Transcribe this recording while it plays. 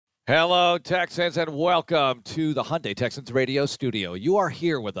Hello, Texans, and welcome to the Hyundai Texans radio studio. You are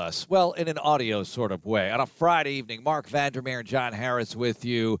here with us, well, in an audio sort of way. On a Friday evening, Mark Vandermeer and John Harris with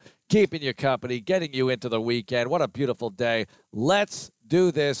you, keeping you company, getting you into the weekend. What a beautiful day. Let's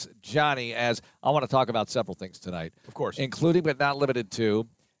do this, Johnny, as I want to talk about several things tonight. Of course. Including, but not limited to,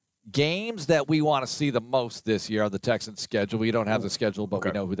 games that we want to see the most this year on the Texans schedule. We don't have the schedule, but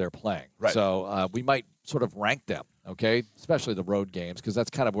we know who they're playing. Right. So we might sort of rank them, okay, especially the road games, because that's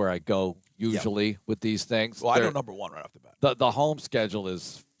kind of where I go usually with these things. Well, I know number one right off the bat. The home schedule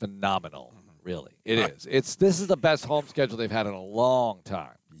is phenomenal, really. It is. This is the best home schedule they've had in a long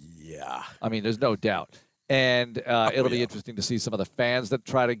time. Yeah. I mean, there's no doubt. And it'll be interesting to see some of the fans that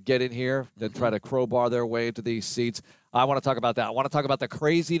try to get in here, that try to crowbar their way into these seats. I want to talk about that. I want to talk about the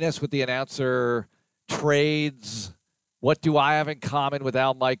craziness with the announcer trades. What do I have in common with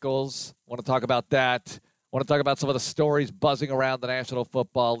Al Michaels? I want to talk about that. I want to talk about some of the stories buzzing around the National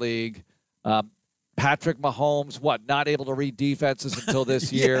Football League. Patrick Mahomes, not able to read defenses until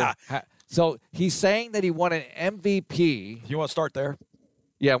this year. So he's saying that he won an MVP. You want to start there?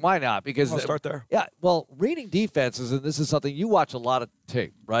 Yeah, why not? Because I'll start there. Yeah, well, reading defenses, and this is something you watch a lot of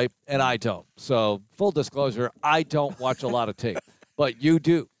tape, right? And I don't. So full disclosure, I don't watch a lot of tape, but you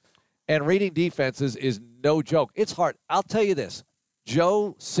do. And reading defenses is no joke. It's hard. I'll tell you this.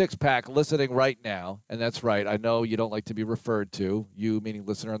 Joe Sixpack listening right now, and that's right. I know you don't like to be referred to, you meaning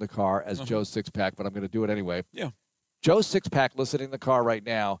listener in the car, as Joe Sixpack, but I'm going to do it anyway. Yeah. Joe Sixpack listening in the car right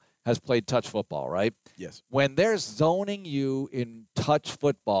now has played touch football, right? Yes. When they're zoning you in touch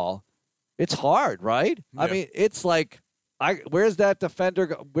football, it's hard, right? Yeah. I mean, it's like, where's that defender?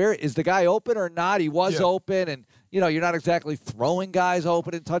 Where is the guy open or not? He was open, and you're not exactly throwing guys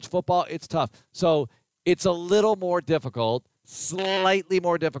open in touch football. It's tough. So it's a little more difficult, slightly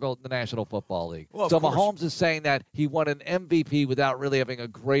more difficult in the National Football League. Well, so Mahomes is saying that he won an MVP without really having a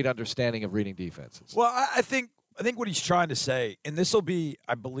great understanding of reading defenses. Well, I think what he's trying to say, and this will be,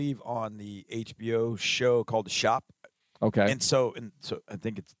 I believe, on the HBO show called The Shop. Okay. And so I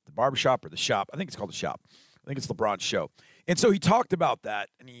think it's the Barbershop or The Shop. I think it's called The Shop. I think it's LeBron's show. And so he talked about that,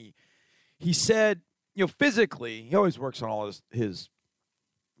 and he said, physically, he always works on all his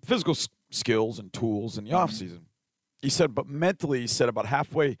physical skills and tools in the offseason. He said, but mentally, he said about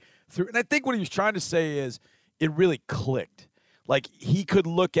halfway through, and I think what he was trying to say is it really clicked. Like, he could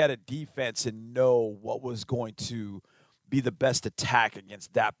look at a defense and know what was going to be the best attack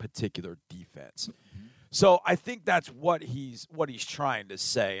against that particular defense. Mm-hmm. So I think that's what he's trying to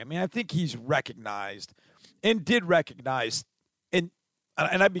say. I mean, I think he's recognized and did recognize, and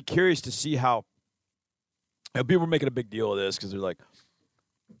I'd be curious to see how people are making a big deal of this because they're like,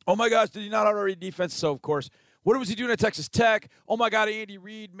 oh, my gosh, did he not already defense? So, of course, what was he doing at Texas Tech? Oh, my God, Andy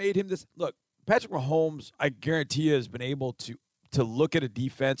Reid made him this. Look, Patrick Mahomes, I guarantee you, has been able to look at a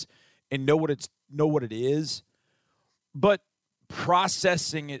defense and know what it is, but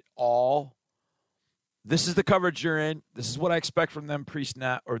processing it all. This is the coverage you're in. This is what I expect from them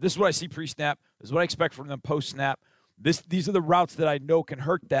pre-snap, or this is what I see pre-snap. This is what I expect from them post-snap. These are the routes that I know can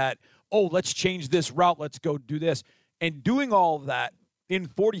hurt that. Oh, let's change this route. Let's go do this. And doing all of that in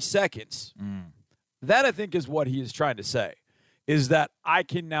 40 seconds, that I think is what he is trying to say, is that I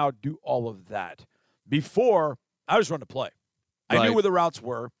can now do all of that. Before, I just run the play. I knew where the routes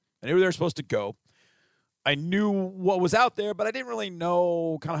were. I knew where they were supposed to go. I knew what was out there, but I didn't really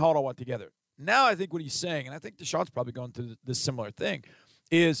know kind of how it all went together. Now I think what he's saying, and I think Deshaun's probably going through this similar thing,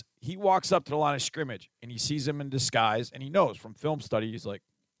 is he walks up to the line of scrimmage, and he sees him in disguise, and he knows from film study, he's like,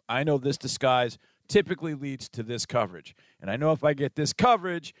 I know this disguise typically leads to this coverage. And I know if I get this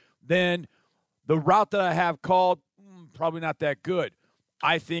coverage, then the route that I have called, probably not that good.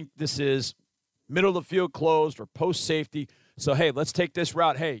 I think this is middle of the field closed or post safety. So, hey, let's take this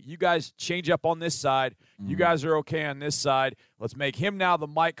route. Hey, you guys change up on this side. You guys are okay on this side. Let's make him now the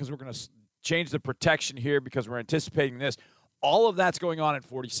Mike because we're going to change the protection here because we're anticipating this. All of that's going on in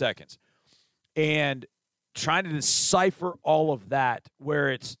 40 seconds. And trying to decipher all of that where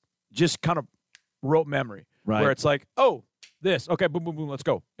it's just kind of rote memory. Right. Where it's like, oh, this. Okay, boom, boom, boom, let's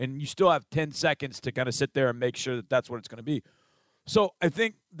go. And you still have 10 seconds to kind of sit there and make sure that that's what it's going to be. So I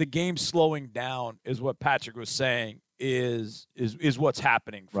think the game slowing down is what Patrick was saying is what's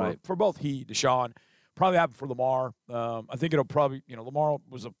happening for both Deshaun, probably happened for Lamar. I think it'll probably, Lamar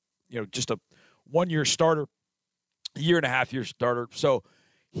was just a 1 year starter, year and a half year starter. So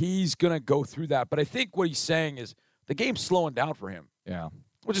he's going to go through that. But I think what he's saying is the game's slowing down for him. Yeah.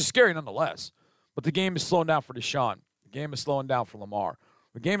 Which is scary nonetheless. But the game is slowing down for Deshaun. The game is slowing down for Lamar.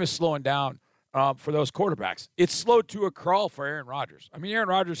 The game is slowing down for those quarterbacks. It's slowed to a crawl for Aaron Rodgers. I mean, Aaron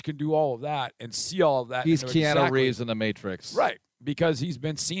Rodgers can do all of that and see all of that. He's Keanu Reeves in The Matrix. Right. because he's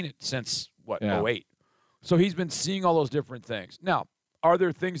been seeing it since, Yeah. '08. So he's been seeing all those different things. Now, are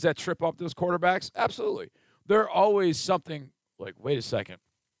there things that trip up those quarterbacks? Absolutely. There are always something like, wait a second,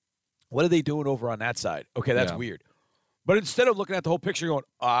 what are they doing over on that side? Okay, that's Yeah. weird. But instead of looking at the whole picture going,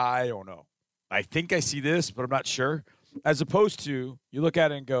 I don't know. I think I see this, but I'm not sure. As opposed to you look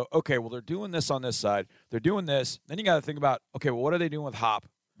at it and go, okay, well, they're doing this on this side. They're doing this. Then you got to think about, okay, well, what are they doing with Hop?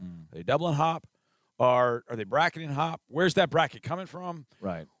 Are they doubling Hop? Are they bracketing Hop? Where's that bracket coming from?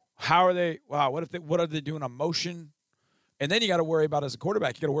 Right. How are they? Wow, what are they doing on motion? And then you got to worry about, as a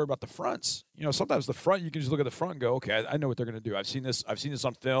quarterback, you got to worry about the fronts. Sometimes the front, you can just look at the front and go, okay, I know what they're going to do. I've seen this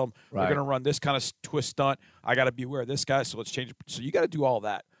on film. Right. They're going to run this kind of twist stunt. I got to be aware of this guy, so let's change it. So you got to do all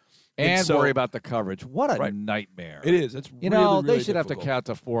that. And so, worry about the coverage. What a Right. nightmare. It is. It's They really should have to difficult. count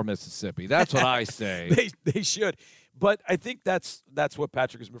to 4 Mississippi. That's what I say. They should. But I think that's what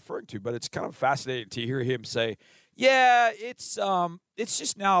Patrick is referring to. But it's kind of fascinating to hear him say, yeah, it's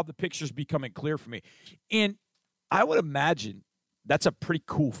just now the picture's becoming clear for me. And I would imagine that's a pretty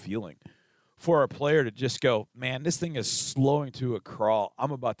cool feeling for a player to just go, man, this thing is slowing to a crawl.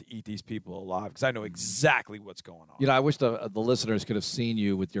 I'm about to eat these people alive because I know exactly what's going on. I wish the listeners could have seen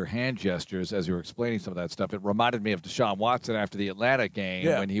you with your hand gestures as you were explaining some of that stuff. It reminded me of Deshaun Watson after the Atlanta game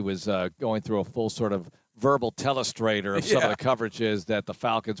when he was going through a full sort of verbal telestrator of some of the coverages that the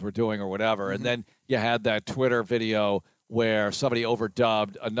Falcons were doing or whatever. Mm-hmm. And then you had that Twitter video where somebody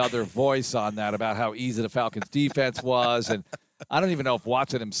overdubbed another voice on that about how easy the Falcons defense was. And I don't even know if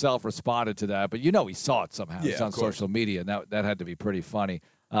Watson himself responded to that, but he saw it somehow. Yeah, It's on of course. social media, and that had to be pretty funny.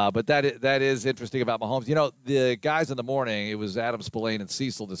 But that is interesting about Mahomes. The guys in the morning, it was Adam Spillane and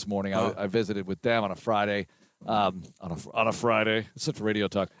Cecil this morning. I visited with them on a Friday. On a Friday. It's such radio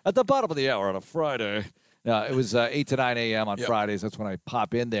talk. At the bottom of the hour on a Friday. It was 8 to 9 a.m. on Fridays. That's when I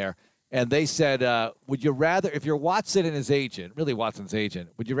pop in there. And they said, would you rather, if you're Watson and his agent, really Watson's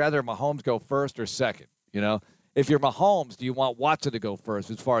agent, would you rather Mahomes go first or second? If you're Mahomes, do you want Watson to go first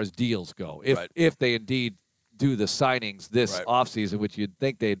as far as deals go? If they indeed do the signings this offseason, which you'd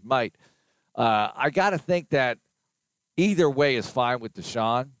think they might. I got to think that either way is fine with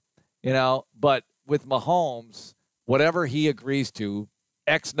Deshaun, but with Mahomes, whatever he agrees to,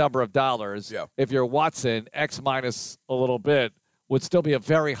 X number of dollars, if you're Watson, X minus a little bit would still be a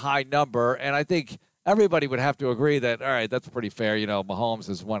very high number. And I think everybody would have to agree that, all right, that's pretty fair. Mahomes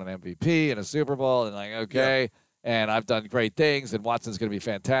has won an MVP and a Super Bowl, and and I've done great things, and Watson's going to be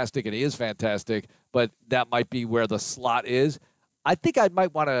fantastic, and he is fantastic, but that might be where the slot is. I think I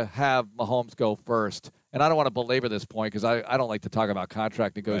might want to have Mahomes go first, and I don't want to belabor this point because I don't like to talk about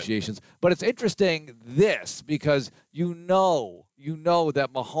contract negotiations, but it's interesting because you know that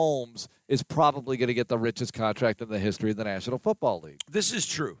Mahomes is probably going to get the richest contract in the history of the National Football League. This is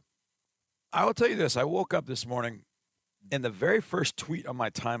true. I will tell you this. I woke up this morning, and the very first tweet on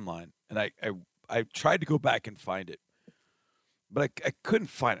my timeline, and I tried to go back and find it, but I couldn't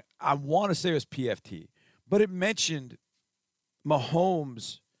find it. I want to say it was PFT, but it mentioned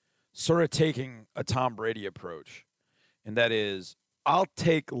Mahomes sort of taking a Tom Brady approach, and that is, I'll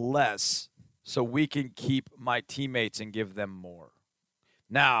take less so we can keep my teammates and give them more.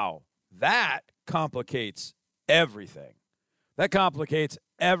 Now, that complicates everything. That complicates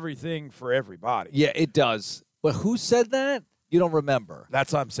everything for everybody. Yeah, it does. But who said that? You don't remember.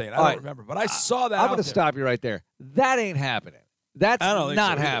 That's what I'm saying. I don't remember, but I saw that. I'm going to stop you right there. That ain't happening. That's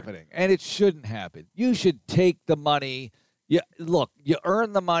not happening, and it shouldn't happen. You should take the money. Look, you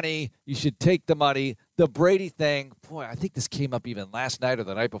earn the money. You should take the money. The Brady thing, boy, I think this came up even last night or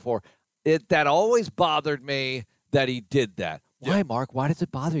the night before. That always bothered me that he did that. Why, Mark? Why does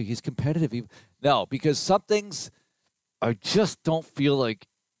it bother you? He's competitive. No, because some things I just don't feel like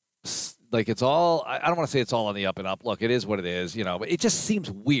it's all. I don't want to say it's all on the up and up. Look, it is what it is, but it just seems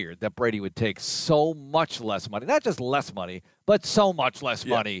weird that Brady would take so much less money, not just less money, but so much less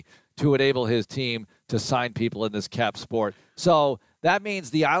money to enable his team to sign people in this cap sport. So that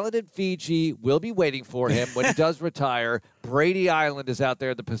means the island in Fiji will be waiting for him when he does retire. Brady Island is out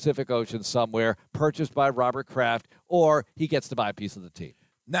there in the Pacific Ocean somewhere, purchased by Robert Kraft, or he gets to buy a piece of the team.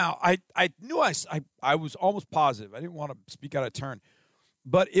 Now, I knew I was almost positive. I didn't want to speak out of turn,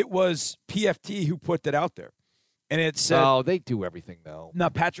 but it was PFT who put that out there. And it said, oh, they do everything, though. Now,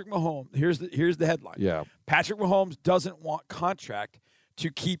 Patrick Mahomes, here's the headline. Yeah. Patrick Mahomes doesn't want contract to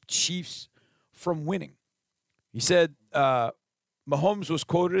keep Chiefs from winning. He said Mahomes was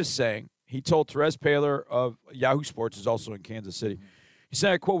quoted as saying, he told Therese Paylor of Yahoo Sports, who's also in Kansas City, he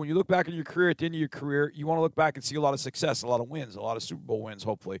said, I quote, when you look back at your career, at the end of your career, you want to look back and see a lot of success, a lot of wins, a lot of Super Bowl wins,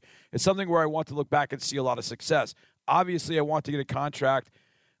 hopefully. It's something where I want to look back and see a lot of success. Obviously, I want to get a contract.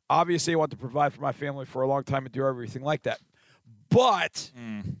 Obviously, I want to provide for my family for a long time and do everything like that. But,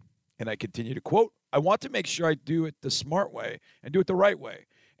 and I continue to quote, I want to make sure I do it the smart way and do it the right way.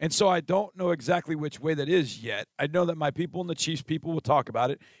 And so I don't know exactly which way that is yet. I know that my people and the Chiefs people will talk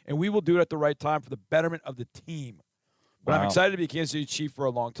about it, and we will do it at the right time for the betterment of the team. But I'm excited to be a Kansas City Chief for a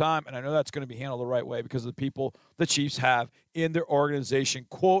long time, and I know that's going to be handled the right way because of the people the Chiefs have in their organization,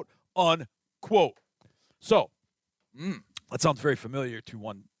 quote, unquote. So, that sounds very familiar to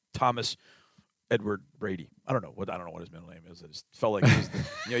one Thomas Edward Brady. I don't know what his middle name is. I just felt like it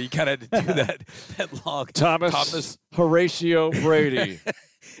was you kind of had to do that long. Thomas Horatio Brady.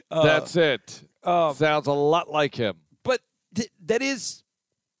 That's it. Sounds a lot like him. But that is,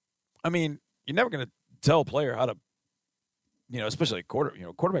 I mean, you're never going to tell a player how to, especially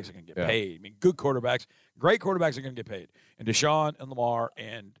quarterbacks are going to get paid. I mean, good quarterbacks, great quarterbacks are going to get paid. And Deshaun and Lamar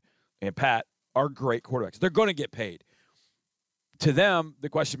and Pat are great quarterbacks. They're going to get paid. To them, the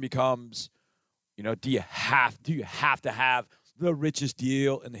question becomes, do you have to have the richest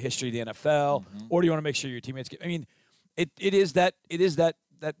deal in the history of the NFL, or do you want to make sure your teammates get? I mean, it is that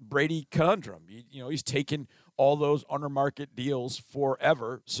Brady conundrum. He's taken all those under market deals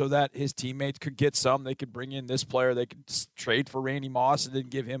forever so that his teammates could get some. They could bring in this player. They could trade for Randy Moss and then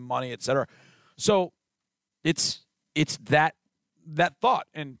give him money, et cetera. So it's that thought.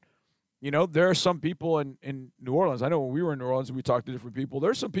 And, there are some people in New Orleans. I know when we were in New Orleans and we talked to different people,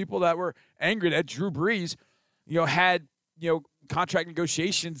 there's some people that were angry that Drew Brees, had, contract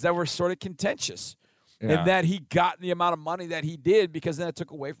negotiations that were sort of contentious. Yeah. And that he got the amount of money that he did because then it took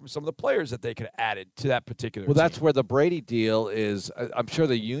away from some of the players that they could have added to that particular team. That's where the Brady deal is. I'm sure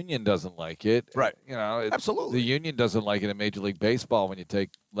the union doesn't like it. Right. Absolutely. The union doesn't like it in Major League Baseball when you take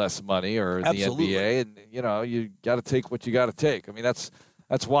less money or in the NBA. And, you got to take what you got to take. I mean, that's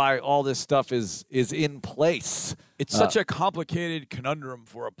why all this stuff is in place. It's such a complicated conundrum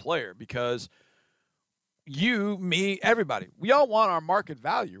for a player because you, me, everybody, we all want our market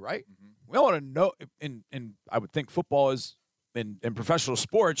value, right? We all want to know, and I would think football is in professional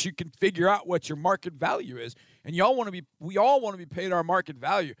sports, you can figure out what your market value is, and we all want to be paid our market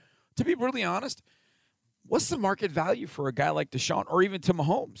value. To be brutally honest, what's the market value for a guy like Deshaun or even to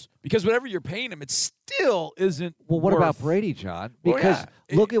Mahomes? Because whatever you're paying him, it still isn't. Well, what about Brady, John? Because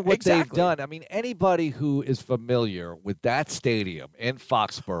look at what they've done. I mean, anybody who is familiar with that stadium in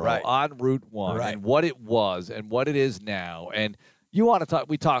Foxborough on Route 1 and what it was and what it is now, and you want to talk?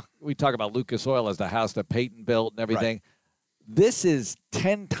 We talk about Lucas Oil as the house that Peyton built and everything. Right. This is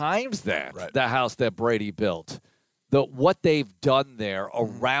 10 times that the house that Brady built. What they've done there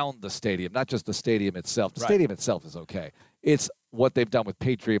around the stadium, not just the stadium itself. The stadium itself is okay. It's what they've done with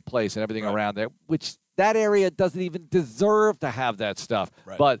Patriot Place and everything around there, which that area doesn't even deserve to have that stuff.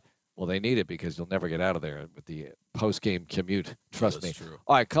 Right. But they need it because you'll never get out of there with the post-game commute. Trust me. True.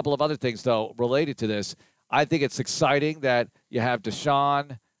 All right, a couple of other things though related to this. I think it's exciting that you have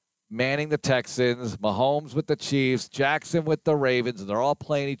Deshaun manning the Texans, Mahomes with the Chiefs, Jackson with the Ravens, and they're all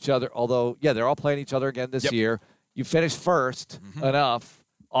playing each other. Although, they're all playing each other again this year. You finish first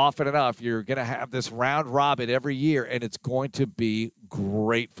often enough, you're going to have this round robin every year, and it's going to be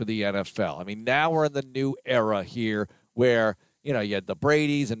great for the NFL. I mean, now we're in the new era here where, you had the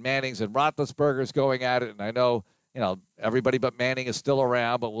Bradys and Mannings and Roethlisbergers going at it, and I know, everybody but Manning is still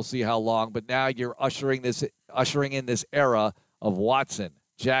around, but we'll see how long. But now you're ushering in this era of Watson,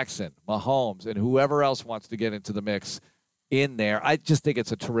 Jackson, Mahomes, and whoever else wants to get into the mix in there. I just think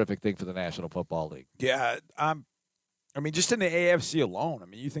it's a terrific thing for the National Football League. Yeah, just in the AFC alone.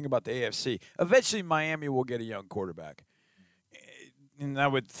 You think about the AFC. Eventually, Miami will get a young quarterback. And I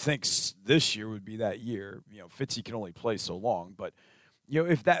would think this year would be that year. Fitzy can only play so long, but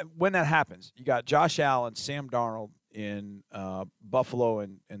when that happens, you got Josh Allen, Sam Darnold in Buffalo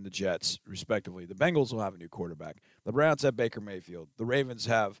and the Jets, respectively. The Bengals will have a new quarterback. The Browns have Baker Mayfield. The Ravens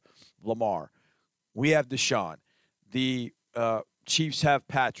have Lamar. We have Deshaun. The Chiefs have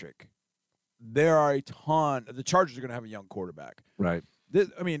Patrick. There are a ton. The Chargers are going to have a young quarterback. Right.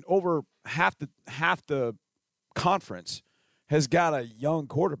 Over half the conference has got a young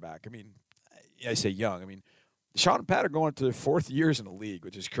quarterback. I say young. Deshaun and Pat are going to their 4th years in the league,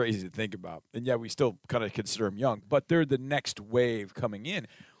 which is crazy to think about. And we still kind of consider them young, but they're the next wave coming in,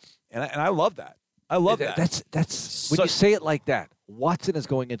 and I love that. I love that. That's when you say it like that. Watson is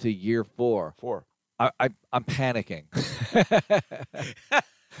going into year 4. I'm panicking.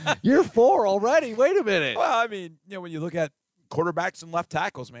 Year 4 already. Wait a minute. Well, when you look at quarterbacks and left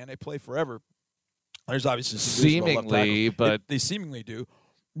tackles, man, they play forever. There's obviously some seemingly, but they seemingly do.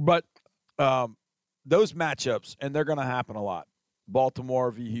 But those matchups, and they're going to happen a lot.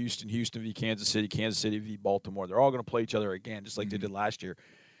 Baltimore v. Houston, Houston v. Kansas City v. Baltimore. They're all going to play each other again, just like they did last year.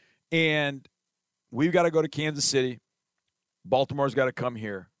 And we've got to go to Kansas City. Baltimore's got to come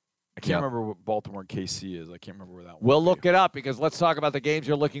here. I can't Yep. remember what Baltimore and KC is. I can't remember where that one. We'll look it up because let's talk about the games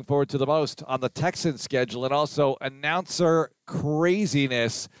you're looking forward to the most on the Texans schedule and also announcer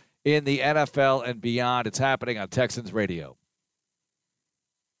craziness in the NFL and beyond. It's happening on Texans Radio.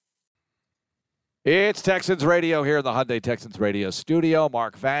 It's Texans Radio here in the Hyundai Texans Radio studio.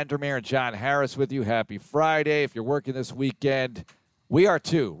 Mark Vandermeer and John Harris with you. Happy Friday. If you're working this weekend, we are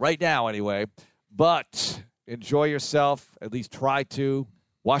too, right now anyway. But enjoy yourself. At least try to.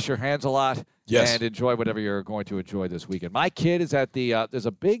 Wash your hands a lot. Yes. And enjoy whatever you're going to enjoy this weekend. My kid is at the there's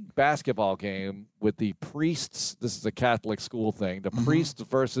a big basketball game with the priests. This is a Catholic school thing. The priests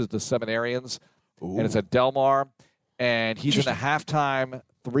versus the seminarians. Ooh. And it's at Del Mar. And he's in a halftime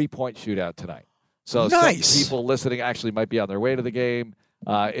three-point shootout tonight. So Nice. some people listening actually might be on their way to the game.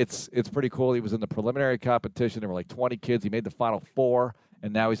 It's pretty cool. He was in the preliminary competition. There were like 20 kids. He made the Final Four,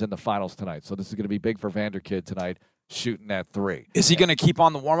 and now he's in the finals tonight. So this is going to be big for Vanderkid tonight, shooting that three. Is he going to keep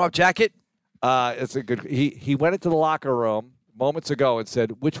on the warm-up jacket? It's a good. He went into the locker room moments ago and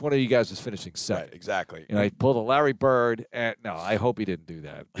said, "Which one of you guys is finishing second?" Right, exactly. You know, he pulled a Larry Bird, and no, I hope he didn't do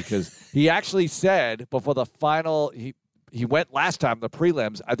that because he actually said before the final. He went last time the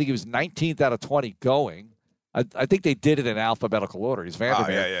prelims. I think he was 19th out of 20 going. I think they did it in alphabetical order. He's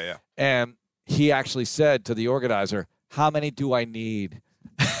Vandermeer. Yeah. And he actually said to the organizer, "How many do I need?"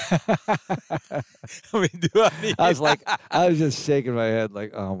 I was just shaking my head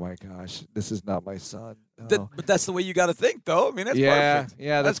like, oh my gosh, this is not my son. No. But that's the way you got to think, though. I mean, that's perfect.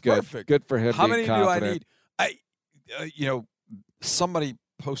 Yeah, that's good. perfect. Good for him. How being many confident. do I need? Somebody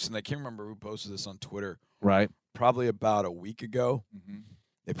posted, I can't remember who posted this on Twitter, Right. probably about a week ago. Mm-hmm.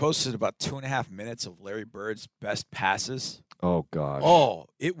 They posted about 2.5 minutes of Larry Bird's best passes. Oh gosh. Oh,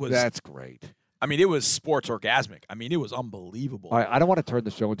 it was. That's great. I mean, it was sports orgasmic. I mean, it was unbelievable. All right, I don't want to turn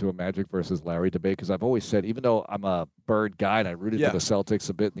the show into a Magic versus Larry debate because I've always said, even though I'm a Bird guy and I rooted for the Celtics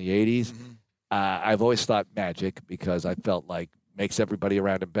a bit in the 80s, Mhm. I've always thought Magic because I felt like makes everybody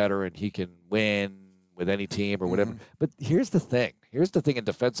around him better and he can win with any team or whatever. Mhm. But here's the thing. Here's the thing in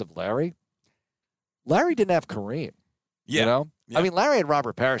defense of Larry. Larry didn't have Kareem. Yeah. You know? Yeah. I mean, Larry had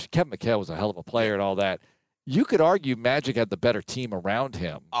Robert Parrish. Kevin McHale was a hell of a player and all that. You could argue Magic had the better team around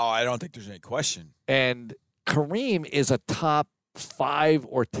him. Oh, I don't think there's any question. And Kareem is a top 5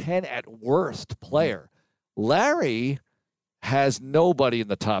 or 10 at worst player. Larry has nobody in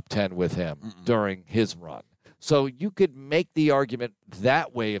the top 10 with him during his run. So you could make the argument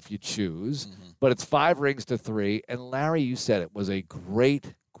that way if you choose, but it's 5 rings to 3. And Larry, you said it, was a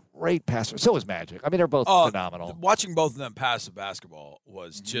great passer. So was Magic. I mean, they're both phenomenal. Watching both of them pass the basketball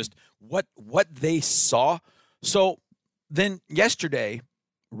was just what they saw. So then yesterday,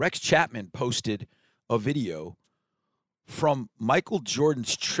 Rex Chapman posted a video from Michael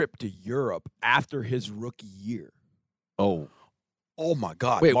Jordan's trip to Europe after his rookie year. Oh my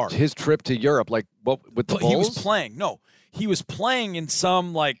God, wait, Mark. his trip to Europe, like what with the Bulls? He was playing. No, he was playing in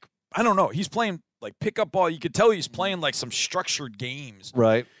some like I don't know. He's playing like pickup ball. You could tell he's playing like some structured games.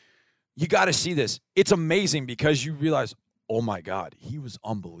 Right. You got to see this. It's amazing because you realize, oh my God, he was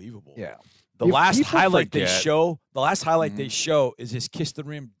unbelievable. Yeah. The last people highlight forget. they show is his kiss the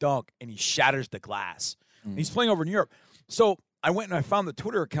rim dunk, and he shatters the glass. And he's playing over in Europe. So I went and I found the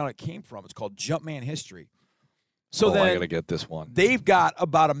Twitter account it came from. It's called Jumpman History. So I then gotta get this one. they've got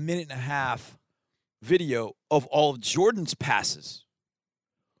about a minute and a half video of all of Jordan's passes.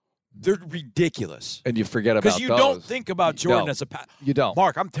 They're ridiculous. And you forget about Because you those. don't think about Jordan No, as a pass. You don't.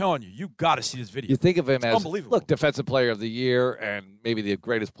 Mark, I'm telling you, you got to see this video. You think of him as unbelievable. look, defensive player of the year and maybe the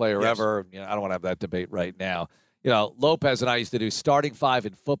greatest player Yes. ever. You know, I don't want to have that debate right now. You know, Lopez and I used to do starting 5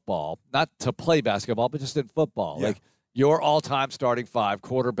 in football, not to play basketball, but just in football. Yeah. Like your all-time starting 5,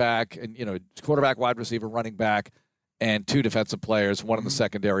 quarterback and quarterback, wide receiver, running back, and 2 defensive players, one in the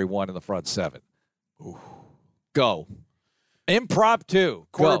secondary, one in the front 7. Ooh. Go. Impromptu.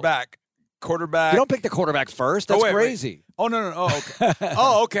 Quarterback. You don't pick the quarterback first. That's wait. crazy. Oh, no. Oh, okay.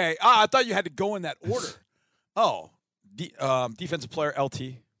 Oh, okay. I thought you had to go in that order. Oh, defensive player, LT.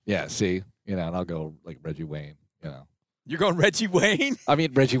 Yeah, see, and I'll go like Reggie Wayne, You're going Reggie Wayne? I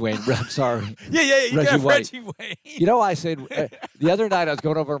mean, Reggie Wayne. I'm sorry. Yeah. You Reggie got White. Reggie Wayne. I said the other night I was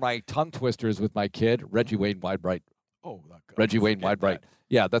going over my tongue twisters with my kid, Reggie Wayne Wide Bright. Oh, God. Reggie Wayne Forget Wide Bright. that.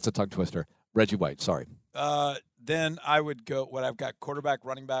 Yeah, that's a tongue twister. Reggie White, sorry. Then I would go, I've got quarterback,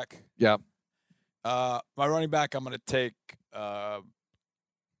 running back. Yeah. My running back, I'm going to take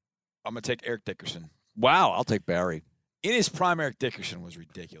Eric Dickerson. Wow, I'll take Barry. In his prime, Eric Dickerson was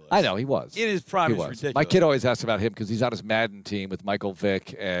ridiculous. I know, he was. In his prime, He he was was. ridiculous. My kid always asks about him because he's on his Madden team with Michael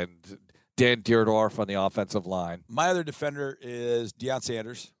Vick and Dan Dierdorf on the offensive line. My other defender is Deion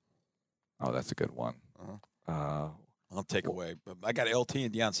Sanders. Oh, that's a good one. I'll take away. But I got LT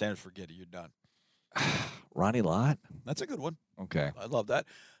and Deion Sanders. Forget it. You're done. Ronnie Lott? That's a good one. Okay. I love that.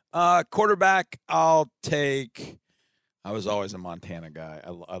 Quarterback, I'll take. I was always a Montana guy.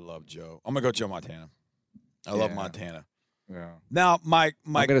 I love Joe. I'm gonna go Joe Montana. I love Montana. Yeah. Now, my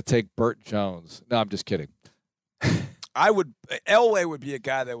I'm gonna take Burt Jones. No, I'm just kidding. Elway would be a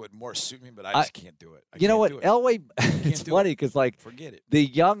guy that would more suit me, but I just can't do it. You know what, Elway? It's funny because forget it. The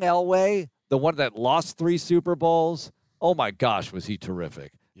young Elway, the one that lost 3 Super Bowls. Oh my gosh, was he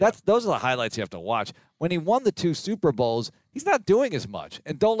terrific? Yeah. Those are the highlights you have to watch. When he won the 2 Super Bowls, he's not doing as much.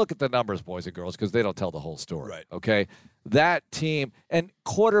 And don't look at the numbers, boys and girls, because they don't tell the whole story. Right. Okay. That team and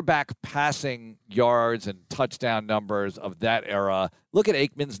quarterback passing yards and touchdown numbers of that era. Look at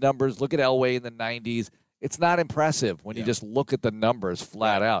Aikman's numbers. Look at Elway in the 90s. It's not impressive when you just look at the numbers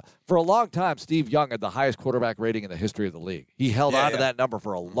flat out. For a long time, Steve Young had the highest quarterback rating in the history of the league. He held on to that number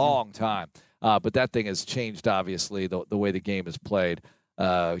for a long time. But that thing has changed, obviously, the way the game is played.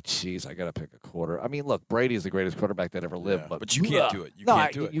 I got to pick a quarter. I mean, look, Brady is the greatest quarterback that ever lived. Yeah, but you can't do it. You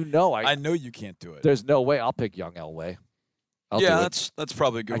can't do it. I know you can't do it. There's no way. I'll pick young Elway. That's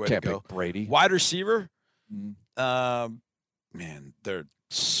probably a good way to can't go. pick Brady. Wide receiver? Man, there are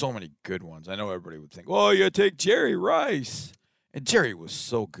so many good ones. I know everybody would think, well, you take Jerry Rice. And Jerry was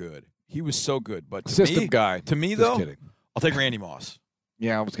so good. He was so good. But System guy. To me, Just though, kidding. I'll take Randy Moss.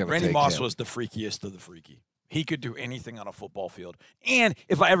 Yeah, I was going to take Randy Moss him. was the freakiest of the freaky. He could do anything on a football field. And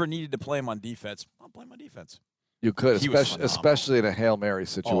if I ever needed to play him on defense, I'll play him on defense. You could, He was especially in a Hail Mary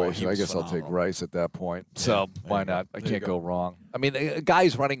situation. I was guess I'll take phenomenal. Rice at that point. Yeah, So there why you go. not? I There you can't go. go wrong. I mean, a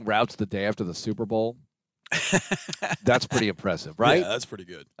guy's running routes the day after the Super Bowl. That's pretty impressive, right? Yeah, that's pretty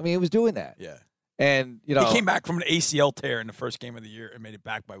good. I mean, he was doing that. Yeah. And, He came back from an ACL tear in the first game of the year and made it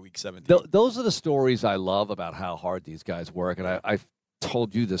back by week 17. those are the stories I love about how hard these guys work. And I've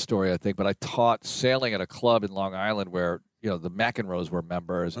told you this story, I think, but I taught sailing at a club in Long Island where, the McEnroes were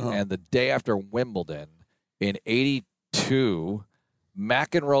members. And the day after Wimbledon in 82,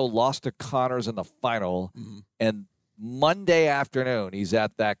 McEnroe lost to Connors in the final. And Monday afternoon, he's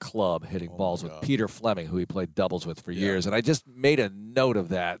at that club hitting balls with Peter Fleming, who he played doubles with for years. And I just made a note of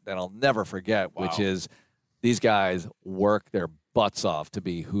that I'll never forget, which is these guys work their butts off to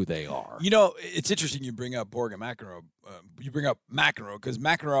be who they are. It's interesting you bring up Borg and McEnroe. You bring up McEnroe because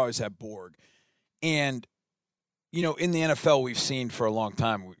McEnroe always had Borg. And, in the NFL, we've seen for a long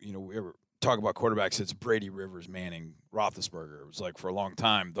time, we ever talk about quarterbacks, it's Brady, Rivers, Manning, Roethlisberger. It was like for a long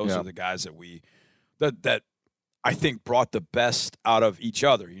time, those are the guys that I think brought the best out of each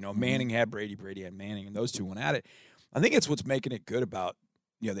other. Manning had Brady, Brady had Manning, and those two went at it. I think it's what's making it good about,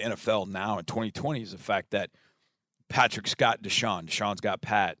 the NFL now in 2020 is the fact that Patrick's got Deshaun. Deshaun's got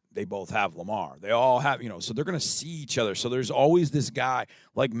Pat. They both have Lamar. They all have, so they're going to see each other. So there's always this guy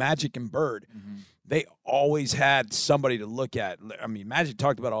like Magic and Bird. They always had somebody to look at. I mean, Magic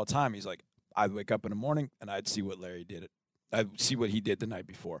talked about it all the time. He's like, I'd wake up in the morning and I'd see what Larry did. I'd see what he did the night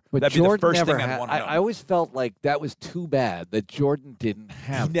before. But That'd Jordan be the first never thing I'd had. want to know. I always felt like that was too bad that Jordan didn't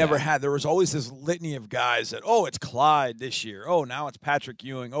have. He never that. had. There was always this litany of guys that, it's Clyde this year. Oh, now it's Patrick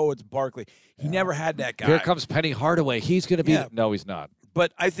Ewing. Oh, it's Barkley. He never had that guy. Here comes Penny Hardaway. He's going to be. Yeah. No, he's not.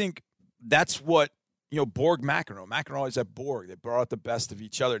 But I think that's what, Borg, McEnroe. McEnroe always had Borg. They brought out the best of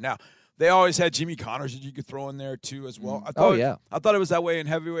each other. Now, they always had Jimmy Connors that you could throw in there, too, as well. I thought it was that way in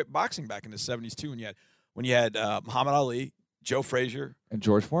heavyweight boxing back in the 70s, too, when you had Muhammad Ali, Joe Frazier, And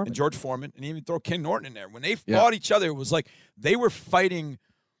George Foreman. and even throw Ken Norton in there. When they fought each other, it was like they were fighting,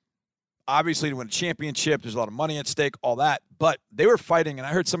 obviously, to win a championship. There's a lot of money at stake, all that. But they were fighting, and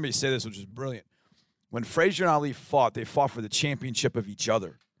I heard somebody say this, which is brilliant. When Frazier and Ali fought, they fought for the championship of each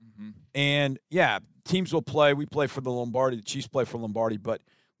other. And, teams will play. We play for the Lombardi. The Chiefs play for Lombardi. But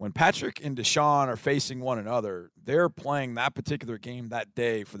when Patrick and Deshaun are facing one another, they're playing that particular game that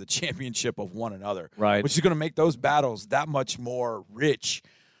day for the championship of one another. Right. Which is going to make those battles that much more rich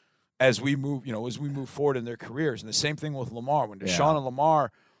as we move, forward in their careers. And the same thing with Lamar. When Deshaun and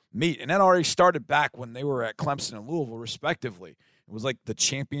Lamar meet, and that already started back when they were at Clemson and Louisville, respectively. It was like the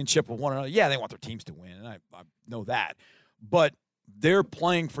championship of one another. Yeah, they want their teams to win, and I know that. But they're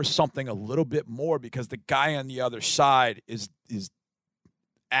playing for something a little bit more because the guy on the other side is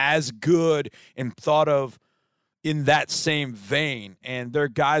as good and thought of in that same vein. And they're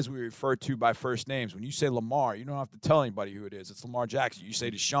guys we refer to by first names. When you say Lamar, you don't have to tell anybody who it is. It's Lamar Jackson. You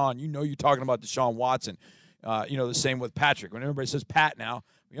say Deshaun, you're talking about Deshaun Watson. The same with Patrick. When everybody says Pat now,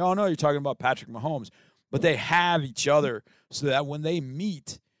 we all know you're talking about Patrick Mahomes. But they have each other so that when they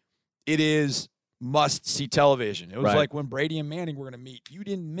meet, it is must-see television. It was like when Brady and Manning were going to meet. You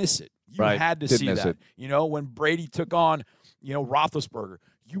didn't miss it. You had to see that. When Brady took on, Roethlisberger,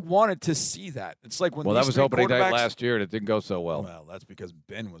 you wanted to see that. It's like when Well, these that was three opening night quarterbacks- last year, and it didn't go so well. Well, that's because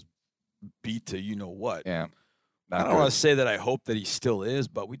Ben was beat to you know what. Yeah. I Not don't good. want to say that I hope that he still is,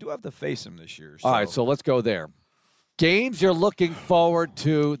 but we do have to face him this year. All right, so let's go there. Games you're looking forward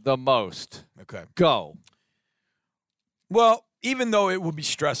to the most. okay. Go. Well, even though it will be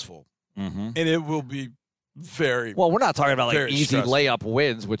stressful, Mm-hmm. and it will be very. Well, we're not talking about like Very easy stressful. layup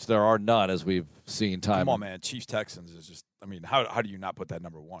wins, which there are none, as we've seen time Come on, man. Chiefs Texans is just. I mean, how do you not put that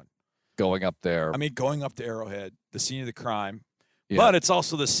number one? going up there. I mean, going up to Arrowhead, the scene of the crime, Yeah. but it's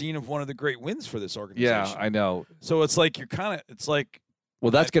also the scene of one of the great wins for this organization. Yeah, I know. So it's like you're kind of. It's like.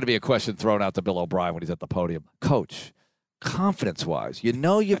 Well, that's going to be a question thrown out to Bill O'Brien when he's at the podium. Coach, confidence-wise, you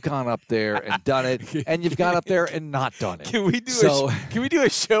know you've gone up there and done it, and you've gone up there and not done it. Can we do can we do a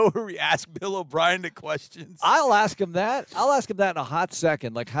show where we ask Bill O'Brien the questions? I'll ask him that. I'll ask him that in a hot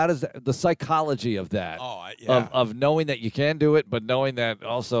second. Like, how does the psychology of that, Yeah. of knowing that you can do it, but knowing that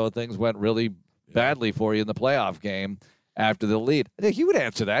also things went really badly for you in the playoff game after the lead? I think he would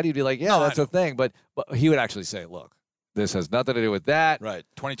answer that. He'd be like, "Yeah, No, that's I the thing," but he would actually say, "Look, this has nothing to do with that." Right.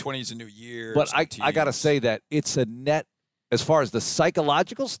 2020 is a new year. But some I got to teams- say that it's a net, as far as the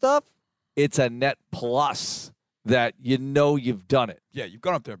psychological stuff, it's a net plus that you know you've done it. Yeah, you've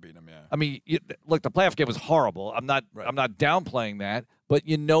gone up there and beaten them, yeah. I mean, look, the playoff game was horrible. I'm not downplaying that, but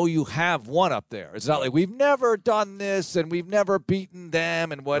you know you have one up there. It's not like we've never done this and we've never beaten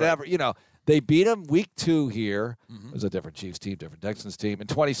them and whatever. You know, they beat them week 2 here. It was a different Chiefs team, different Texans team in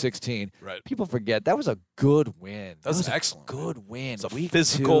 2016. Right. People forget that was a good win. That was an excellent. good win. It's a Week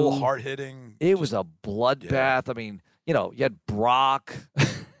physical, 2, hard-hitting. It was a bloodbath. I mean, you know, you had Brock.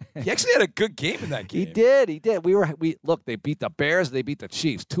 He actually had a good game in that game. He did. We look. They beat the Bears. They beat the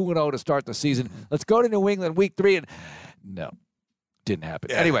Chiefs 2-0 to start the season. Let's go to New England week 3, and no, didn't happen.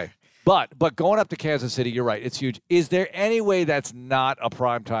 Yeah. Anyway, but going up to Kansas City, you're right. It's huge. Is there any way that's not a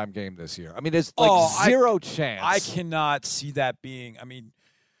primetime game this year? I mean, there's like zero chance. I cannot see that being. I mean,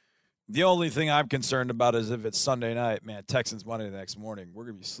 the only thing I'm concerned about is if it's Sunday night, man, Texans Monday the next morning, we're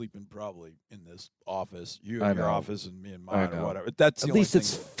going to be sleeping probably in this office, you in your office and me in mine or whatever. That's the At only least thing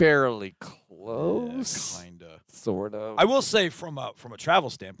it's that- fairly close. Yeah, kind of. Sort of. I will say from a travel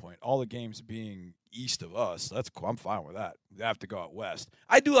standpoint, all the games being east of us, that's cool. I'm fine with that. We have to go out west.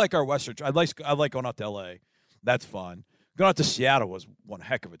 I do like our western. I like going out to L.A. That's fun. Going out to Seattle was one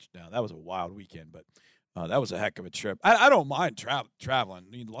heck of a. Now that was a wild weekend, but that was a heck of a trip. I don't mind traveling. I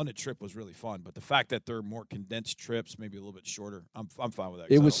mean, London trip was really fun, but the fact that they're more condensed trips, maybe a little bit shorter, I'm fine with that.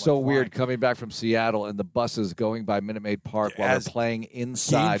 'cause It I was don't so like weird flying. coming back from Seattle and the buses going by Minute Maid Park while As they're playing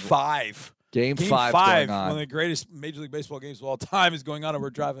inside. Game 5. Game Game 5 5, going on. one of the greatest Major League Baseball games of all time is going on, and we're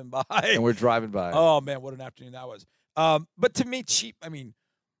driving by. And we're driving by. Oh, man, what an afternoon that was. But to me, cheap, I mean,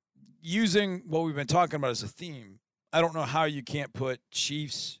 using what we've been talking about as a theme, I don't know how you can't put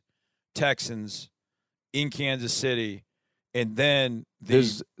Chiefs, Texans in Kansas City, and then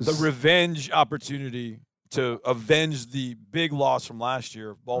the revenge opportunity to avenge the big loss from last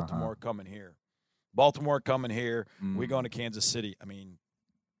year of Baltimore coming here. Baltimore coming here. We going to Kansas City. I mean,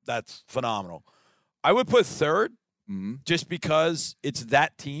 that's phenomenal. I would put third just because it's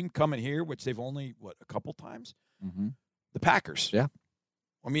that team coming here, which they've only, a couple times? The Packers. Yeah.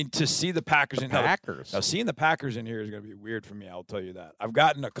 I mean, to see the Packers in Packers. Now, seeing the Packers in here is going to be weird for me, I'll tell you that. I've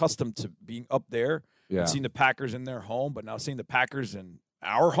gotten accustomed to being up there and seeing the Packers in their home, but now seeing the Packers in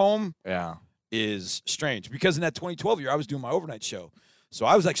our home is strange. Because in that 2012 year, I was doing my overnight show. So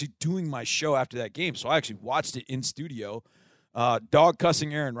I was actually doing my show after that game. So I actually watched it in studio, dog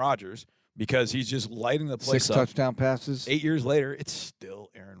cussing Aaron Rodgers because he's just lighting the place 6 up. touchdown passes. 8 years later, it's still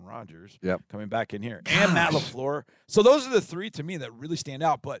Aaron Rodgers coming back in here. Gosh. And Matt LaFleur. So those are the 3 to me that really stand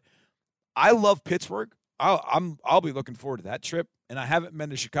out. But I love Pittsburgh. I'll be looking forward to that trip. And I haven't been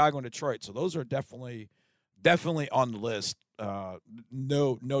to Chicago and Detroit. So those are definitely on the list.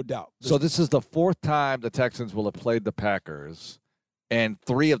 No doubt. So this is the 4th time the Texans will have played the Packers, and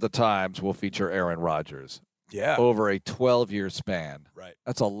 3 of the times will feature Aaron Rodgers. Yeah. Over a 12-year span. Right.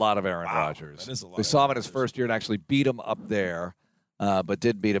 That's a lot of Aaron Wow, Rodgers. that is a lot We of saw him Aaron in his Rodgers. first year and actually beat him up there, but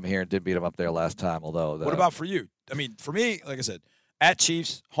did beat him here and did beat him up there last time. Although, What about for you? I mean, for me, like I said, at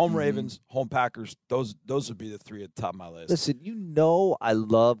Chiefs, home Ravens, home Packers, those would be the 3 at the top of my list. Listen, you know I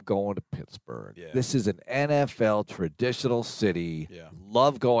love going to Pittsburgh. Yeah. This is an NFL traditional city. Yeah.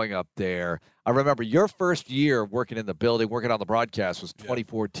 Love going up there. I remember your first year working in the building, working on the broadcast was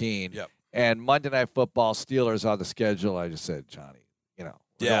 2014. Yep. And Monday Night Football, Steelers on the schedule. I just said, Johnny, we're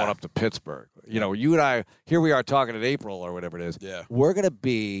going up to Pittsburgh. You and I, here we are talking in April or whatever it is. Yeah. We're going to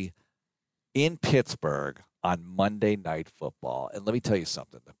be in Pittsburgh on Monday Night Football. And let me tell you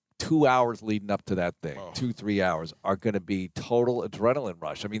something. The 2 hours leading up to that thing, 2-3 hours, are going to be total adrenaline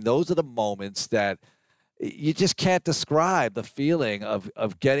rush. I mean, those are the moments that you just can't describe the feeling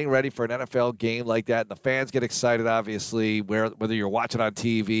of getting ready for an NFL game like that. And the fans get excited, obviously, whether you're watching on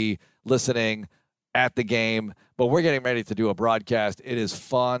TV, listening at the game. But we're getting ready to do a broadcast. It is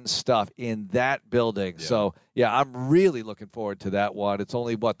fun stuff in that building. Yeah. So, yeah, I'm really looking forward to that one. It's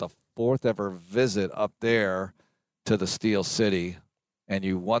only, the fourth ever visit up there to the Steel City. And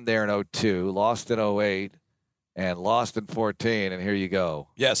you won there in 2002, lost in 2008. And lost in 2014, and here you go.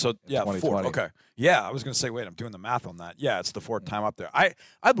 Yeah, so, 4. Okay. Yeah, I was going to say, wait, I'm doing the math on that. Yeah, it's the fourth time up there. I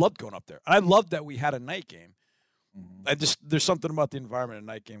loved going up there. I loved that we had a night game. Mm-hmm. There's something about the environment of a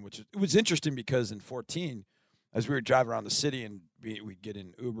night game, it was interesting because in 2014, as we were driving around the city and we'd get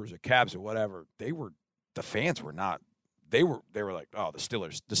in Ubers or cabs or whatever, the fans were not, they were like, oh, the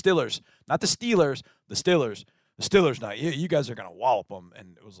Steelers, not the Steelers, the Steelers night. You guys are going to wallop them.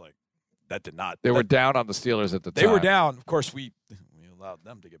 And it was like, that did not. They were down on the Steelers at the time. They were down. Of course, we allowed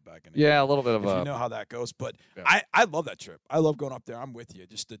them to get back in. Yeah, a little bit of you know how that goes. But yeah. I love that trip. I love going up there. I'm with you.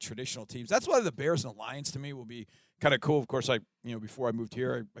 Just the traditional teams. That's why the Bears and Lions to me will be kind of cool. Of course, before I moved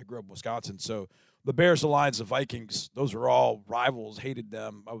here, I grew up in Wisconsin. So the Bears, the Lions, the Vikings, those are all rivals. Hated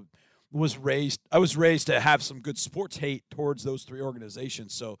them. I was raised to have some good sports hate towards those three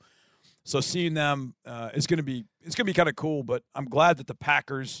organizations. So seeing them is going to be kind of cool. But I'm glad that the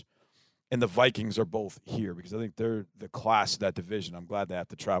Packers and the Vikings are both here because I think they're the class of that division. I'm glad they have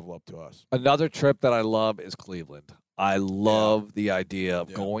to travel up to us. Another trip that I love is Cleveland. I love the idea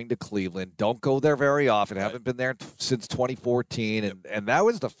of going to Cleveland. Don't go there very often. Right. Haven't been there since 2014, and that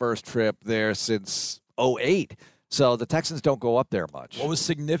was the first trip there since 2008. So the Texans don't go up there much. What was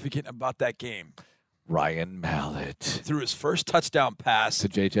significant about that game? Ryan Mallett threw his first touchdown pass to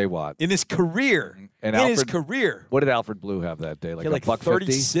J.J. Watt in his career. His career. What did Alfred Blue have that day? Like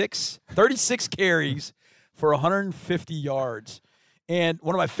 36 carries for 150 yards. And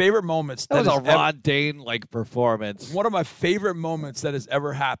one of my favorite moments. That was a Ron Dane-like performance. One of my favorite moments that has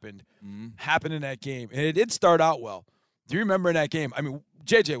ever happened happened in that game. And it did start out well. Do you remember in that game? I mean,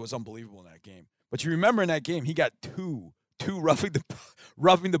 J.J. was unbelievable in that game. But you remember in that game, he got two roughing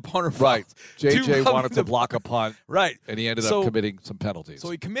the punter. Right. J.J. wanted to block a punt. Right. And he ended up committing some penalties.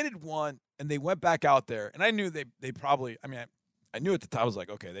 So he committed one, and they went back out there. And I knew they probably – I knew at the time, I was like,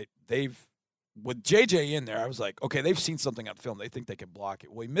 okay, they've – with J.J. in there, I was like, okay, they've seen something on film. They think they can block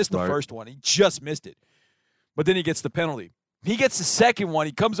it. Well, he missed the first one. He just missed it. But then he gets the penalty. He gets the second one.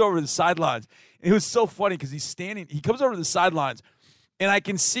 He comes over to the sidelines. And it was so funny because he's standing – he comes over to the sidelines, and I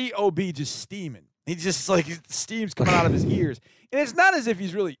can see O.B. just steaming. He's just like steam's coming out of his ears. And it's not as if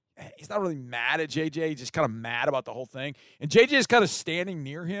he's not really mad at JJ. He's just kind of mad about the whole thing. And JJ is kind of standing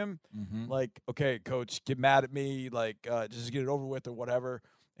near him like, okay, coach, get mad at me. Like, just get it over with or whatever.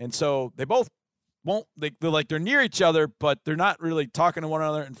 And so they both won't, they're near each other, but they're not really talking to one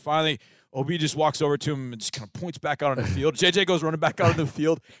another. And finally, OB just walks over to him and just kind of points back out on the field. JJ goes running back out on the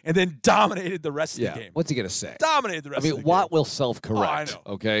field and then dominated the rest of the game. What's he going to say? Dominated the rest of the game. Watt will self-correct. Oh, I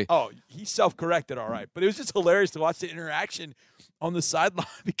know. Okay? Oh, he self-corrected all right. But it was just hilarious to watch the interaction on the sideline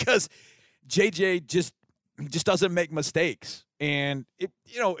because JJ just doesn't make mistakes. And, it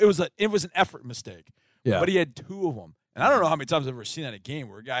was an effort mistake. Yeah. But he had two of them. And I don't know how many times I've ever seen that in a game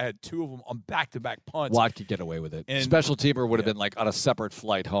where a guy had two of them on back-to-back punts. Watt could get away with it. And special teamer would have been like on a separate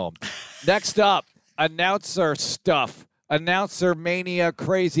flight home. Next up, announcer stuff. Announcer mania,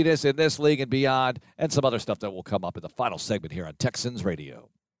 craziness in this league and beyond, and some other stuff that will come up in the final segment here on Texans Radio.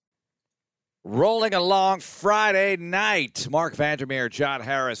 Rolling along Friday night, Mark Vandermeer, John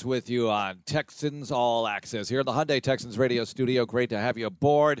Harris with you on Texans All Access here in the Hyundai Texans Radio studio. Great to have you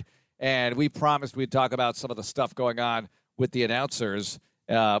aboard. And we promised we'd talk about some of the stuff going on with the announcers.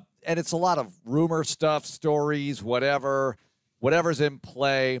 And it's a lot of rumor stuff, stories, whatever's in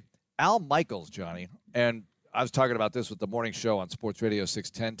play. Al Michaels, Johnny, and I was talking about this with the morning show on Sports Radio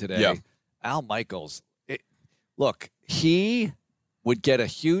 610 today. Yeah. Al Michaels, look, he would get a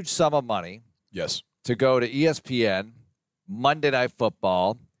huge sum of money. Yes. To go to ESPN, Monday Night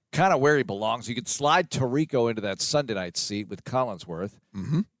Football, kind of where he belongs. You could slide Tirico into that Sunday night seat with Collinsworth.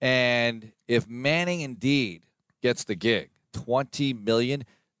 Mm-hmm. And if Manning indeed gets the gig, $20 million,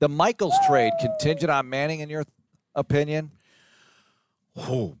 the Michaels trade contingent on Manning, in your opinion?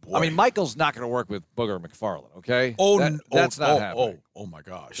 Oh, boy. I mean, Michaels not going to work with Booger McFarland, okay? That's not happening. Oh, my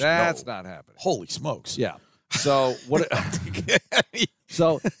gosh. That's not happening. Holy smokes. Yeah. So, what?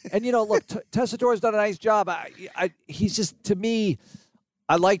 So, and, look, Tessitore's done a nice job. He's just, to me,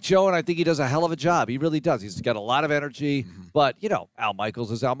 I like Joe, and I think he does a hell of a job. He really does. He's got a lot of energy. But, Al Michaels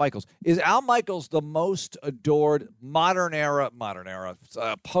is Al Michaels. Is Al Michaels the most adored modern era,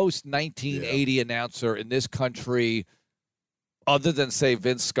 post-1980 announcer in this country other than, say,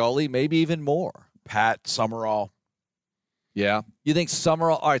 Vince Scully? Maybe even more. Pat Summerall. Yeah. You think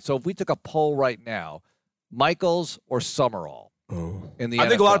Summerall? All right, so if we took a poll right now, Michaels or Summerall in the NFL? I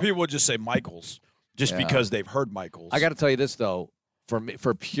think a lot of people would just say Michaels just because they've heard Michaels. I got to tell you this, though.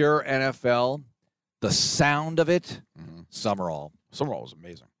 For pure NFL, the sound of it, Summerall. Summerall was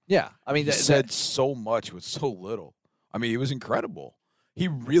amazing. Yeah. I mean, he said so much with so little. I mean, it was incredible. He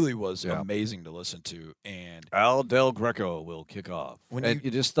really was amazing to listen to. And Al Del Greco will kick off. You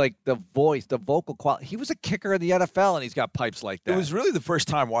just like the voice, the vocal quality. He was a kicker in the NFL, and he's got pipes like that. It was really the first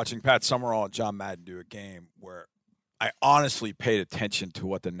time watching Pat Summerall and John Madden do a game where I honestly paid attention to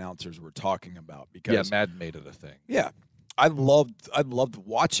what the announcers were talking about. Because Madden made it a thing. Yeah. I loved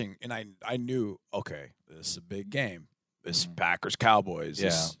watching, and I knew, okay, this is a big game. This Packers Cowboys,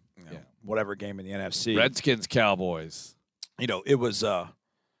 this whatever game in the NFC, Redskins Cowboys. It was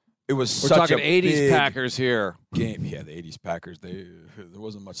We're such talking a 80s big Packers here. Game. Yeah, the 80s Packers. There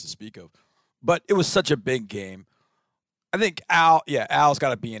wasn't much to speak of, but it was such a big game. I think Al's got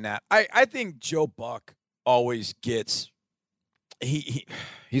to be in that. I think Joe Buck always gets.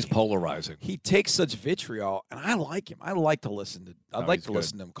 He's polarizing. He takes such vitriol, and I like him. I like to listen to. I'd like to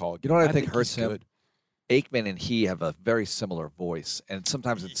listen to him call. You know what I think hurts him? Good. Aikman and he have a very similar voice, and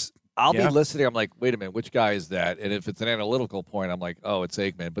sometimes I'll be listening. I'm like, wait a minute, which guy is that? And if it's an analytical point, I'm like, oh, it's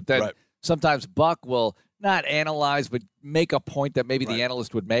Aikman. But then sometimes Buck will not analyze, but make a point that maybe the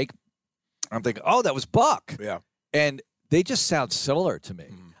analyst would make. I'm thinking, oh, that was Buck. Yeah, and they just sound similar to me.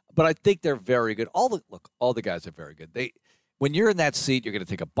 But I think they're very good. All the guys are very good. When you're in that seat, you're going to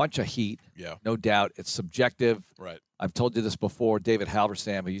take a bunch of heat. Yeah. No doubt. It's subjective. Right. I've told you this before. David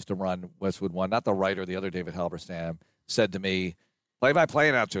Halberstam, who used to run Westwood One, not the writer, the other David Halberstam, said to me, play-by-play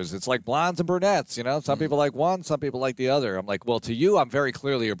announcers, it's like blondes and brunettes. Some people like one, some people like the other. I'm like, well, to you, I'm very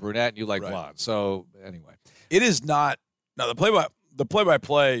clearly a brunette, and you like blonde. So anyway. It is not. Now, the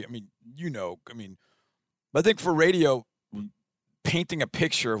play-by-play, I think for radio, painting a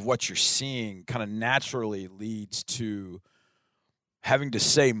picture of what you're seeing kind of naturally leads to having to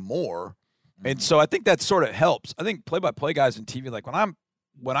say more. And so I think that sort of helps. I think play-by-play guys in TV, like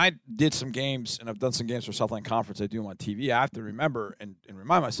when I did some games, and I've done some games for Southland Conference, I do them on TV, I have to remember and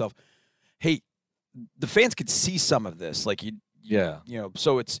remind myself, hey, the fans could see some of this. Like,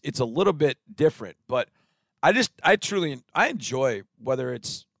 so it's a little bit different. But I truly enjoy, whether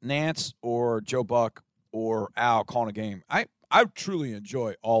it's Nance or Joe Buck or Al calling a game. I truly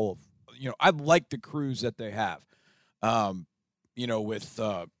enjoy all of, I like the crews that they have. With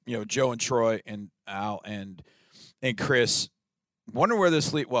Joe and Troy and Al and Chris. Wonder where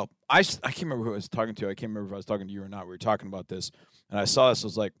this lead. Well, I can't remember who I was talking to. I can't remember if I was talking to you or not. We were talking about this, and I saw this. I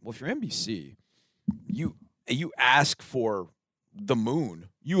was like, well, if you're NBC, you ask for the moon.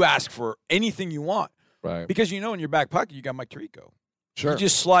 You ask for anything you want, right? Because in your back pocket you got Mike Tirico. Sure. You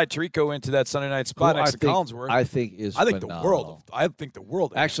just slide Tirico into that Sunday night spot next to Collinsworth. I think phenomenal. I think the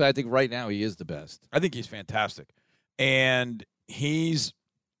world. Actually, I think right now he is the best. I think he's fantastic, and he's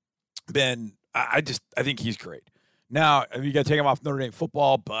been. I think he's great. Now, you got to take him off Notre Dame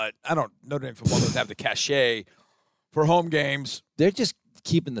football, but Notre Dame football doesn't have the cachet for home games. They're just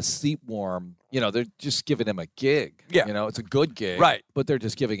keeping the seat warm. They're just giving him a gig. Yeah. It's a good gig. Right. But they're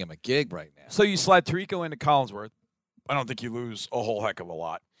just giving him a gig right now. So you slide Tirico into Collinsworth. I don't think you lose a whole heck of a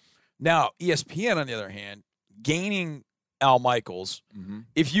lot. Now, ESPN, on the other hand, gaining Al Michaels,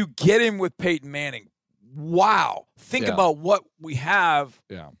 if you get him with Peyton Manning, wow. Think about what we have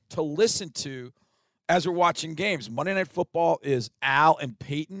to listen to as we're watching games. Monday Night Football is Al and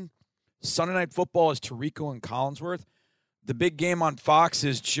Peyton. Sunday Night Football is Tirico and Collinsworth. The big game on Fox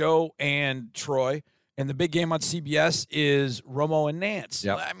is Joe and Troy. And the big game on CBS is Romo and Nance.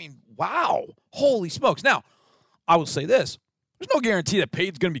 Yep. I mean, wow. Holy smokes. Now, I will say this. There's no guarantee that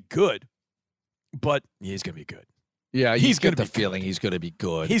Peyton's going to be good, but he's going to be good. Yeah, he's got the feeling he's going to be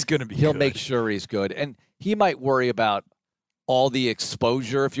good. He's going to be He'll good. make sure he's good. And he might worry about all the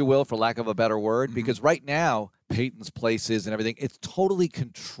exposure, if you will, for lack of a better word, because right now, Peyton's places and everything, it's totally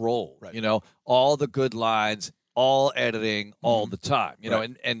controlled. Right. All the good lines, all editing, all the time.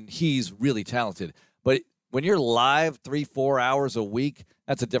 And he's really talented. But when you're live 3-4 hours a week,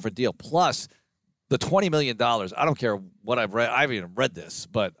 that's a different deal. Plus, the $20 million, I don't care what I've read. I haven't even read this,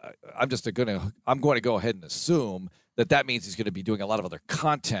 but I'm going to go ahead and assume that means he's going to be doing a lot of other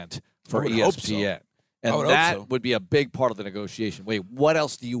content for ESPN. And I would hope that so. would be a big part of the negotiation. Wait, what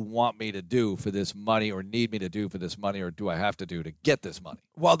else do you want me to do for this money or need me to do for this money or do I have to do to get this money?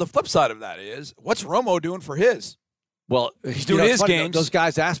 Well, the flip side of that is, what's Romo doing for his? Well, He's doing it's his funny, games. Those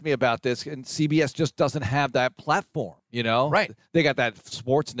guys asked me about this, and CBS just doesn't have that platform, Right. They got that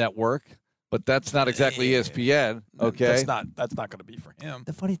sports network, but that's not exactly ESPN, okay? That's not going to be for him.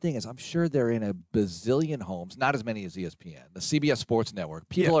 The funny thing is, I'm sure they're in a bazillion homes, not as many as ESPN, the CBS Sports Network.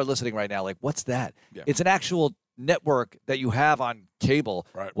 People are listening right now like, what's that? Yeah. It's an actual network that you have on cable.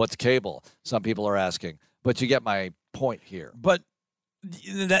 Right. What's cable? Some people are asking. But you get my point here. But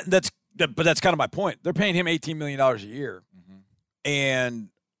that's kind of my point. They're paying him $18 million a year. And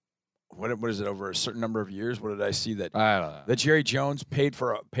what is it, over a certain number of years? What did I see that I don't know. that Jerry Jones paid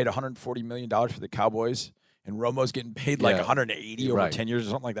 $140 million for the Cowboys, and Romo's getting paid like 180 over 10 years or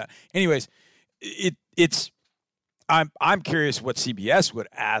something like that. Anyways, I'm curious what CBS would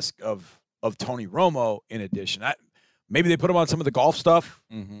ask of Tony Romo in addition. Maybe they put him on some of the golf stuff.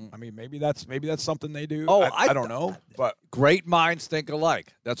 I mean, maybe that's something they do. Oh, I don't know, but great minds think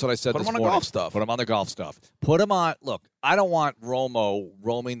alike. That's what I said Put this him on the morning. golf stuff. Put him on the golf stuff. Put him on. Look, I don't want Romo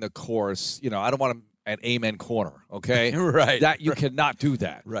roaming the course. I don't want him at Amen Corner, okay? Right. That you cannot do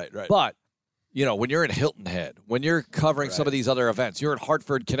that. Right. But, when you're in Hilton Head, when you're covering some of these other events, you're in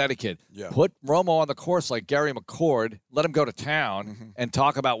Hartford, Connecticut, put Romo on the course like Gary McCord, let him go to town and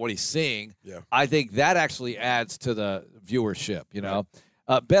talk about what he's seeing. Yeah. I think that actually adds to the viewership,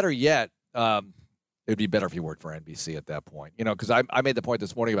 Better yet, it'd be better if you worked for NBC at that point, because I made the point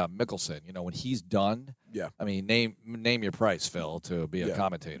this morning about Mickelson, when he's done. Yeah. I mean, name your price, Phil, to be a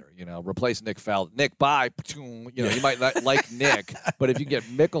commentator. Replace Nick Faldo. Nick, bye. You might not like Nick, but if you get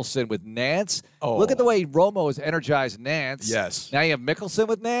Mickelson with Nance, look at the way Romo has energized Nance. Yes. Now you have Mickelson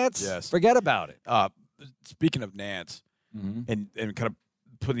with Nance. Yes. Forget about it. Speaking of Nance, and kind of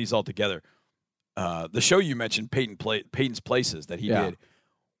putting these all together, the show you mentioned, Peyton's Places, that he did,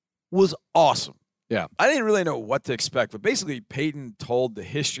 was awesome. Yeah. I didn't really know what to expect, but basically Peyton told the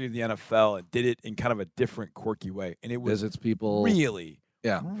history of the NFL and did it in kind of a different, quirky way. And it was Visits people. really,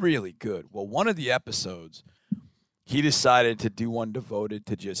 really good. Well, one of the episodes, he decided to do one devoted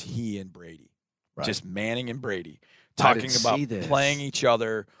to just he and Brady, just Manning and Brady, talking about playing each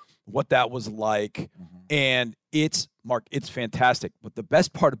other, what that was like. And it's fantastic. But the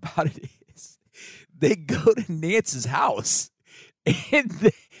best part about it is they go to Nance's house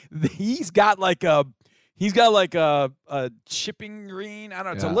and he's got like a chipping green. I don't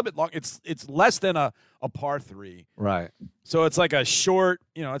know. It's a little bit long. It's less than a par 3. Right. So it's like a short,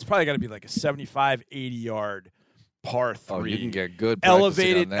 it's probably got to be like a 75, 80 yard par 3. Oh, you can get good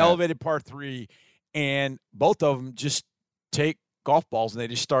elevated par 3. And both of them just take golf balls and they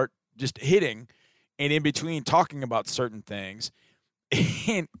just start just hitting, and in between talking about certain things.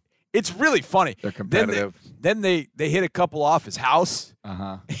 And it's really funny. They're competitive. Then they hit a couple off his house.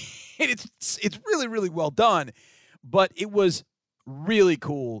 Uh-huh. And it's really, really well done. But it was really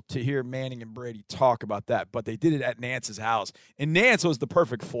cool to hear Manning and Brady talk about that. But they did it at Nance's house. And Nance was the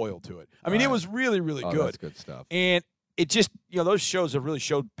perfect foil to it. I mean, it was really, really good. That's good stuff. And it just, those shows have really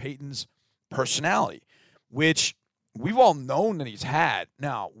showed Peyton's personality, which we've all known that he's had.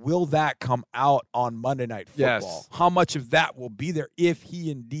 Now, will that come out on Monday Night Football? Yes. How much of that will be there if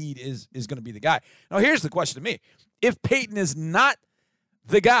he indeed is going to be the guy? Now, here's the question to me. If Peyton is not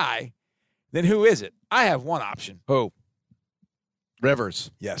the guy, then who is it? I have one option. Who?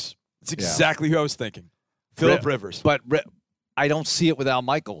 Rivers. Yes. That's exactly who I was thinking. Philip Rivers. But I don't see it with Al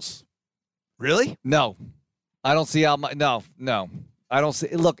Michaels. Really? No. I don't see Al. No. I don't see.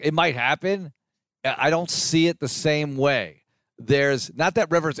 Look, it might happen. I don't see it the same way. There's not that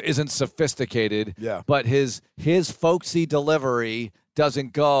Rivers isn't sophisticated, but his folksy delivery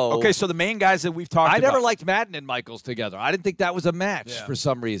doesn't go. Okay, so the main guys that we've talked about. I never liked Madden and Michaels together. I didn't think that was a match for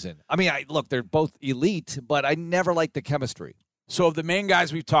some reason. I mean, look, they're both elite, but I never liked the chemistry. So of the main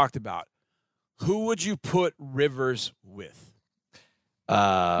guys we've talked about, who would you put Rivers with?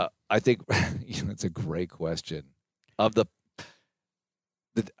 I think it's a great question. I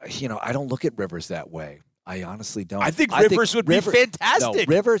don't look at Rivers that way. I honestly don't. I think Rivers would be fantastic.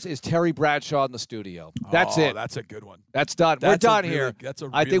 No, Rivers is Terry Bradshaw in the studio. That's it. That's a good one. That's done. We're done here. That's a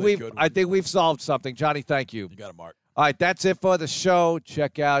really good one. I think we've solved something. Johnny, thank you. You got it, Mark. All right, that's it for the show.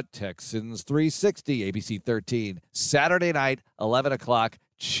 Check out Texans 360, ABC 13, Saturday night, 11 o'clock.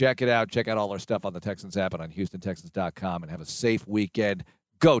 Check it out. Check out all our stuff on the Texans app and on HoustonTexans.com, and have a safe weekend.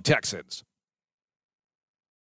 Go Texans.